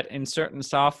true that in certain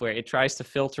software, it tries to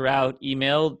filter out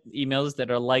emails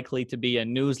that are likely to be a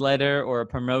newsletter or a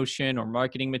promotion or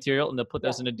marketing material, and they'll put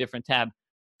those in a different tab.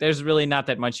 There's really not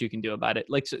that much you can do about it.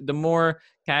 Like, so the more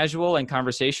casual and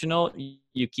conversational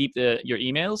you keep your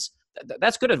emails,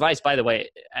 that's good advice, by the way.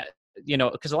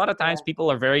 Because a lot of times people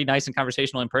are very nice and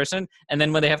conversational in person, and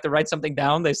then when they have to write something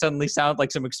down, they suddenly sound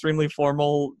like some extremely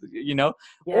formal,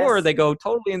 or Yes. they go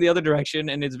totally in the other direction,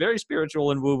 and it's very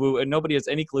spiritual and woo-woo, and nobody has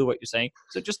any clue what you're saying.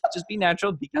 So just be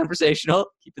natural, be conversational,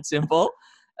 keep it simple.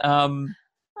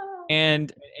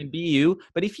 And be you.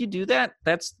 But if you do that,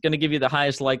 that's going to give you the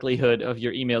highest likelihood of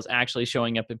your emails actually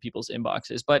showing up in people's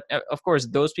inboxes. But of course,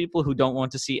 those people who don't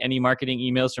want to see any marketing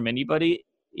emails from anybody,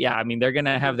 yeah, I mean, they're going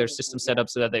to have their system set up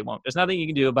so that they won't. There's nothing you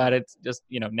can do about it. Just,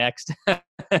 next.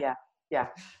 Yeah. Yeah.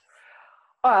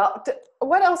 Well,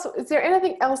 what else? Is there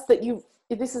anything else that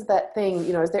this is that thing,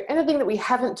 is there anything that we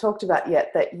haven't talked about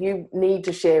yet that you need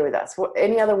to share with us?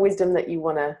 Any other wisdom that you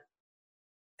want to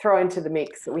throw into the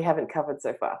mix that we haven't covered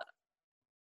so far?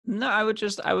 No, I would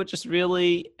just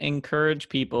really encourage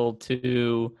people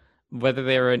to, whether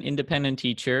they're an independent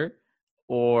teacher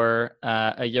or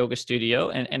a yoga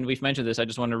studio, and we've mentioned this, I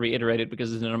just want to reiterate it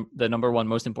because it's the number one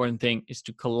most important thing is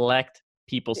to collect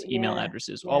people's email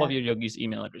addresses, all of your yogis'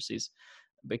 email addresses,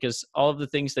 because all of the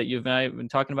things that you've been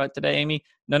talking about today, Amy,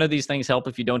 none of these things help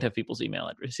if you don't have people's email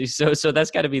addresses. So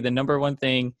that's got to be the number one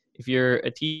thing. If you're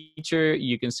a teacher,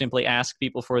 you can simply ask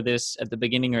people for this at the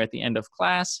beginning or at the end of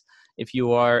class. If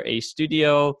you are a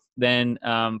studio, then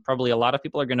probably a lot of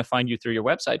people are going to find you through your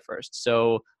website first.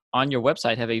 So on your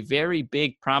website, have a very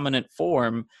big prominent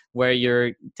form where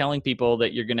you're telling people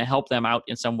that you're going to help them out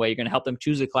in some way. You're going to help them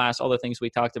choose a class, all the things we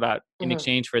talked about in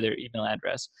exchange for their email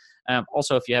address.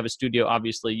 Also, if you have a studio,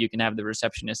 obviously you can have the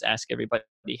receptionist ask everybody,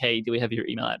 hey, do we have your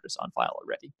email address on file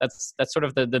already? That's sort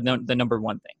of the number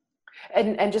one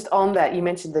thing. And just on that, you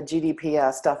mentioned the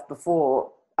GDPR stuff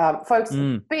before. Folks,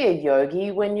 be a yogi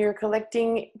when you're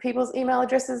collecting people's email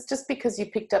addresses. Just because you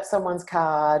picked up someone's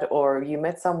card or you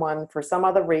met someone for some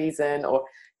other reason, or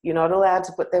you're not allowed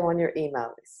to put them on your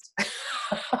email list.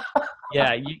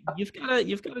 Yeah, you've got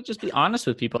to just be honest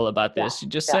with people about this. You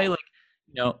just say, like,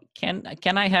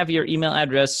 can I have your email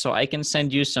address so I can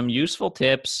send you some useful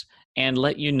tips and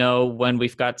let you know when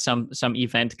we've got some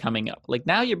event coming up. Like,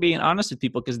 now you're being honest with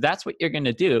people, because that's what you're going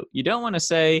to do. You don't want to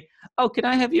say, oh, can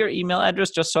I have your email address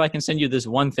just so I can send you this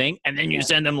one thing? And then you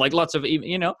send them like lots of,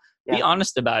 be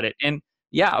honest about it. And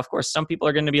yeah, of course, some people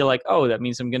are going to be like, oh, that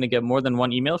means I'm going to get more than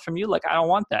one email from you. Like, I don't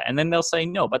want that. And then they'll say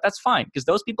no, but that's fine, because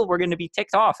those people were going to be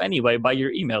ticked off anyway by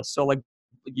your emails. So like,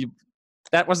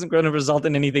 that wasn't going to result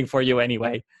in anything for you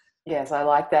anyway. Yes, I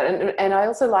like that. And I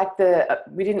also like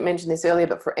we didn't mention this earlier,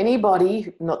 but for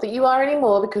anybody, not that you are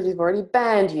anymore because we've already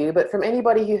banned you, but from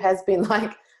anybody who has been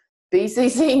like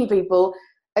BCCing people,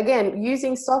 again,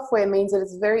 using software means that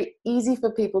it's very easy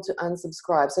for people to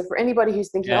unsubscribe. So for anybody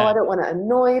who's thinking, oh, I don't want to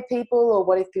annoy people, or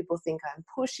what if people think I'm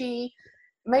pushy,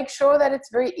 make sure that it's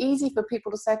very easy for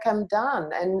people to say, okay, I'm done,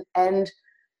 and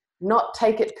not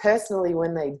take it personally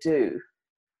when they do.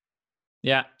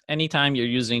 Yeah. Anytime you're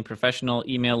using professional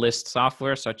email list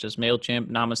software such as MailChimp,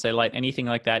 Namaste Lite, anything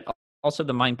like that, also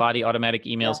the MindBody automatic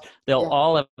emails, they'll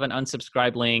all have an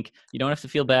unsubscribe link. You don't have to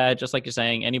feel bad. Just like you're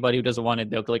saying, anybody who doesn't want it,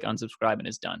 they'll click unsubscribe and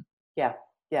it's done. Yeah.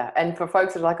 Yeah. And for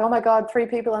folks that are like, oh my God, 3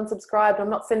 people unsubscribed, I'm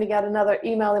not sending out another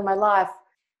email in my life,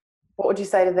 what would you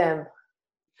say to them?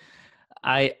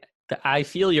 I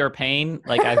feel your pain.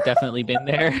 Like, I've definitely been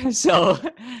there. So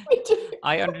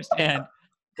I understand.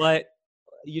 But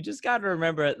you just got to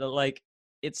remember that, like,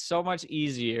 it's so much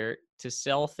easier to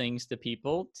sell things to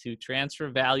people, to transfer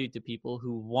value to people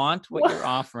who want what you're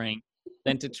offering,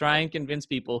 than to try and convince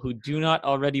people who do not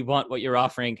already want what you're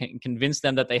offering, and convince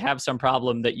them that they have some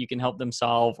problem that you can help them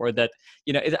solve, or that,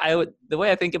 the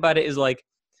way I think about it is like,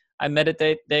 I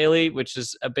meditate daily, which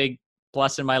is a big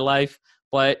plus in my life,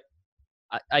 but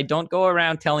I don't go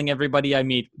around telling everybody I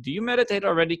meet, do you meditate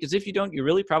already? Because if you don't, you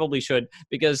really probably should,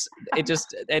 because it does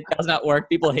not work.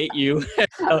 People hate you.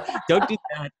 So don't do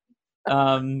that.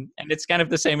 And it's kind of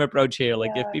the same approach here.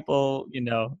 Like, if people,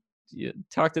 you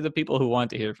talk to the people who want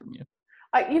to hear from you.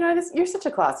 You're such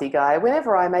a classy guy.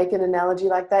 Whenever I make an analogy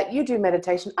like that, you do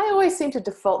meditation, I always seem to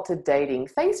default to dating.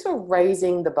 Thanks for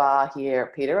raising the bar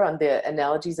here, Peter, on the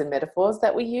analogies and metaphors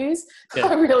that we use. Yeah.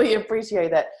 I really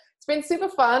appreciate that. It's been super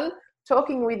fun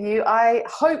talking with you. I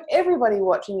hope everybody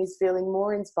watching is feeling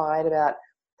more inspired about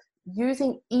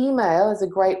using email as a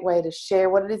great way to share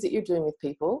what it is that you're doing with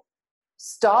people.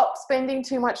 Stop spending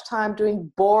too much time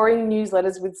doing boring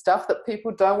newsletters with stuff that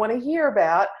people don't want to hear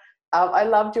about. I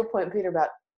loved your point, Peter, about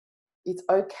it's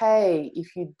okay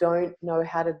if you don't know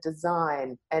how to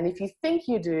design. And if you think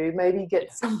you do, maybe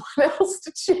get someone else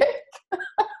to check.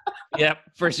 Yep,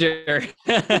 for sure.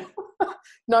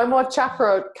 No more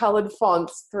chakra colored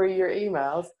fonts through your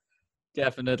emails.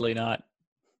 Definitely not.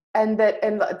 And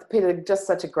Peter, just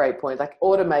such a great point. Like,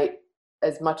 automate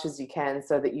as much as you can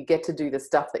so that you get to do the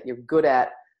stuff that you're good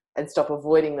at and stop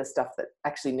avoiding the stuff that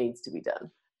actually needs to be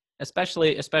done.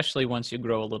 Especially once you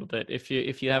grow a little bit. If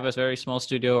you have a very small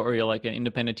studio, or you're like an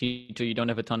independent teacher, you don't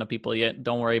have a ton of people yet,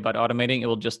 don't worry about automating. It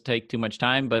will just take too much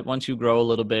time. But once you grow a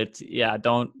little bit, yeah,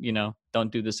 don't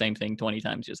do the same thing 20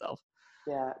 times yourself.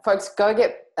 Yeah, folks, go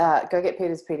get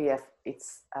Peter's PDF.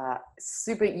 It's a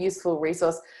super useful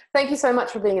resource. Thank you so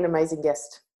much for being an amazing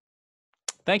guest.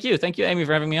 Thank you, Amy,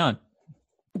 for having me on.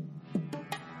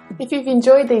 If you've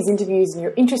enjoyed these interviews and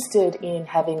you're interested in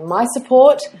having my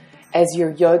support as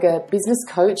your yoga business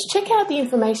coach, check out the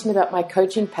information about my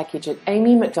coaching package at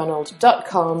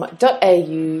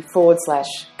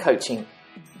amymcdonald.com.au/coaching.